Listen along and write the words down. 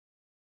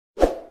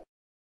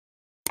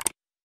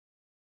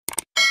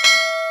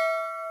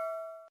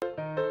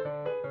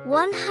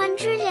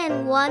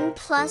101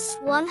 plus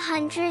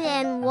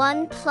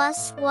 101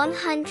 plus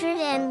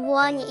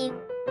 101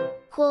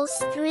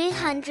 equals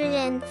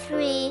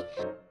 303.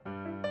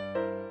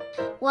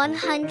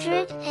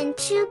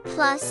 102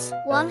 plus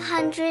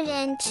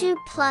 102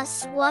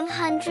 plus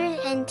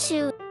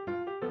 102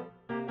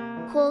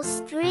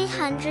 equals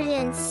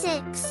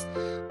 306.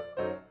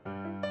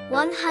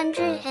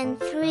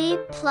 103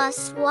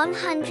 plus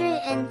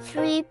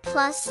 103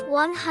 plus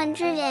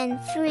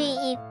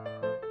 103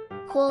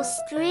 equals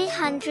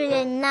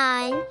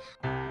 309.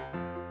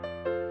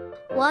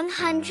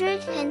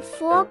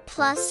 104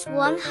 plus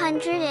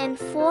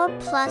 104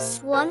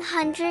 plus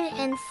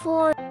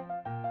 104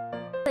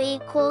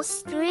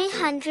 equals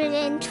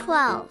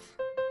 312.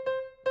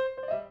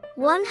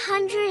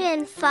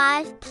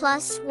 105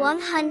 plus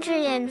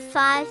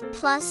 105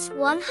 plus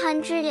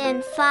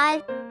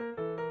 105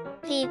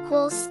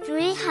 equals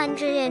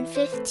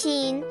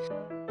 315.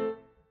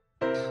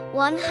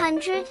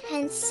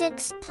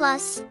 106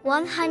 plus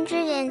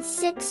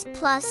 106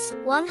 plus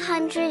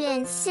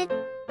 106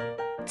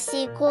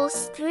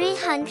 equals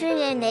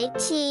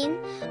 318.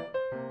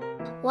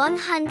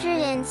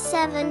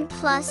 107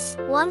 plus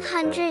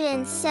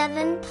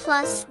 107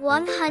 plus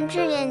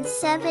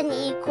 107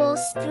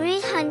 equals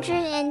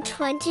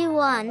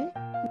 321.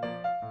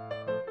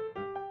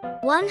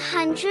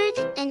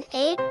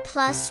 108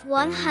 plus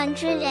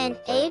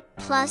 108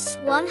 plus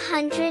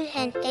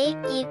 108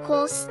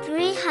 equals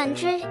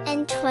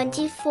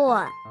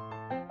 324.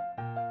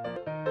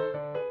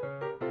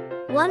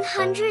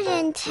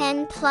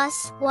 110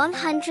 plus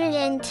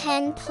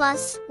 110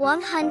 plus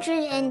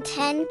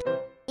 110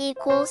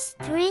 equals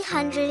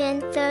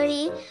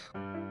 330.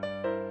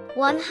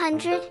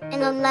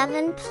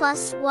 111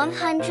 plus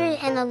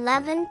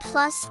 111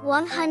 plus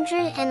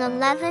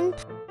 111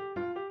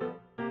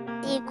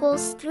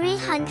 equals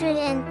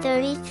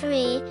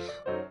 333.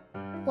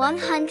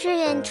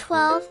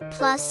 112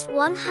 plus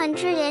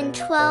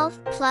 112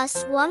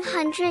 plus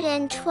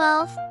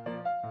 112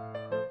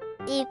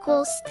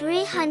 equals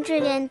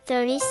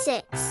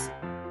 336.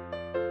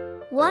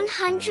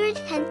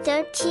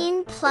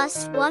 113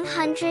 plus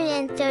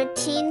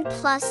 113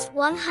 plus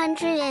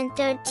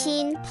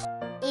 113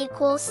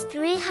 equals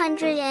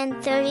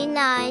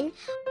 339.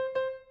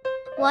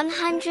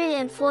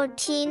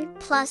 114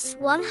 plus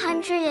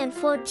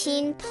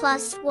 114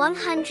 plus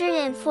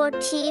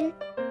 114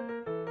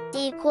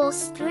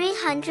 equals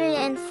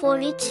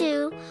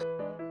 342.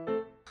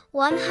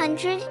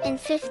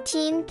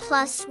 115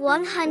 plus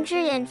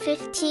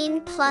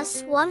 115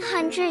 plus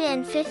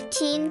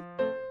 115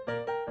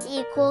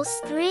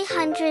 equals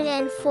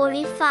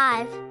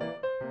 345.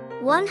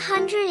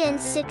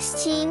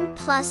 116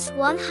 plus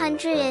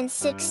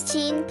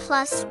 116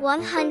 plus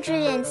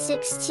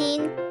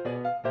 116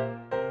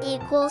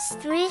 equals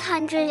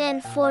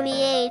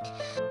 348.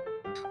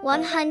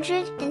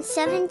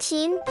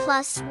 117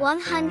 plus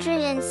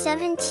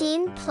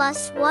 117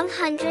 plus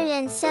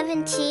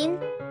 117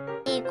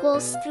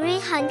 equals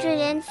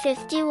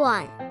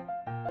 351.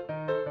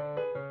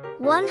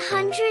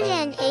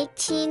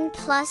 118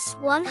 plus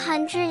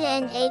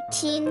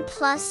 118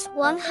 plus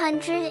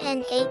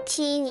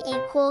 118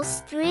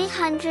 equals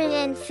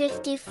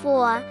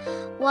 354.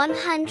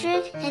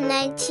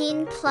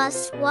 119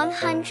 plus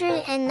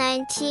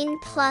 119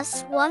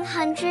 plus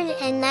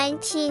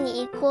 119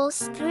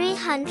 equals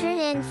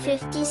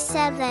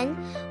 357.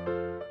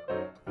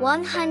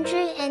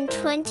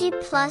 120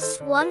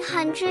 plus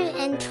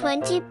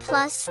 120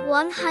 plus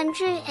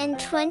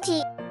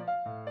 120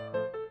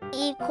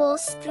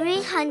 equals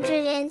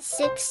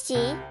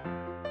 360.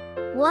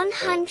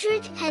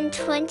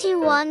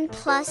 121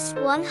 plus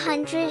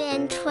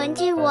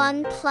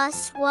 121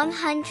 plus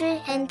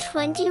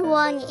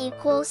 121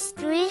 equals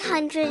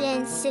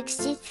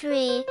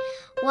 363.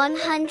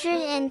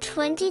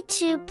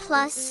 122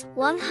 plus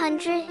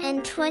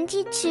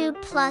 122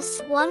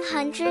 plus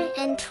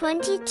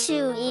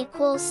 122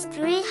 equals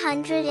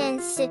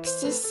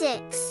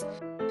 366.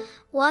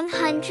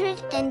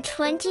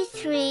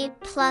 123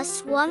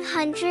 plus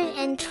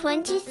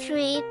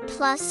 123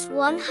 plus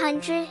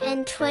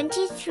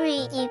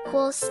 123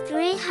 equals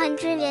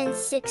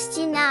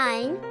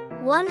 369.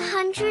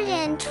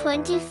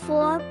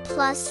 124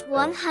 plus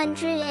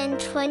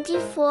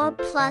 124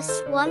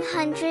 plus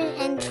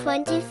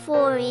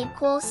 124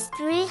 equals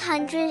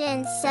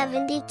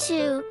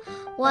 372.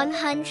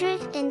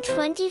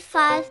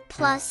 125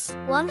 plus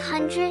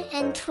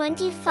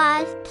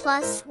 125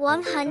 plus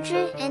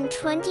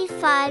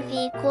 125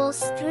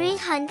 equals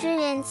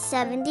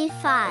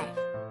 375.